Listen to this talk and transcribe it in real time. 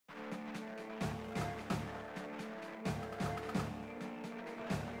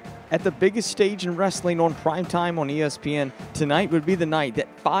At the biggest stage in wrestling on primetime on ESPN, tonight would be the night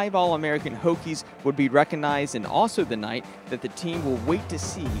that 5 All-American Hokies would be recognized, and also the night that the team will wait to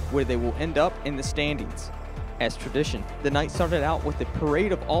see where they will end up in the standings. As tradition, the night started out with a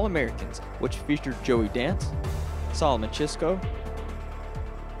parade of All-Americans, which featured Joey Dance, Solomon Chisco,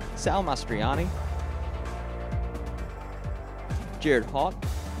 Sal Mastriani, Jared Haught,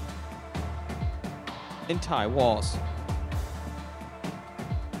 and Ty Walls.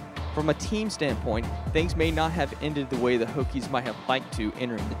 From a team standpoint, things may not have ended the way the Hokies might have liked to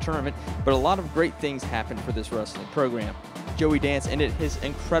entering the tournament, but a lot of great things happened for this wrestling program. Joey Dance ended his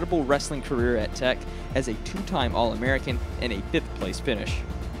incredible wrestling career at Tech as a 2-time All-American and a 5th place finish.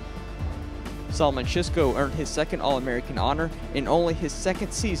 Solomon Chisco earned his 2nd All-American honor in only his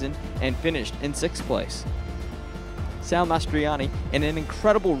 2nd season and finished in 6th place. Sal Mastriani, in an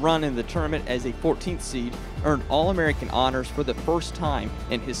incredible run in the tournament as a 14th seed, earned All-American honors for the first time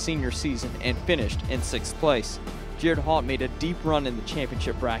in his senior season and finished in 6th place. Jared Haught made a deep run in the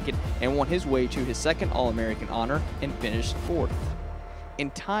championship bracket and won his way to his 2nd All-American honor and finished 4th.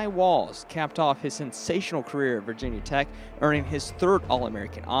 And Ty Walls capped off his sensational career at Virginia Tech, earning his 3rd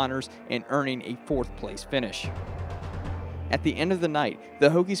All-American honors and earning a 4th place finish. At the end of the night, the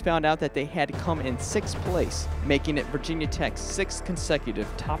Hokies found out that they had come in 6th place, making it Virginia Tech's 6th consecutive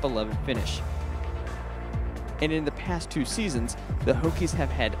top 11 finish. And in the past 2 seasons, the Hokies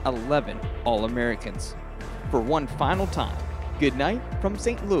have had 11 All-Americans. For one final time, good night from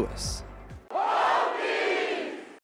St. Louis.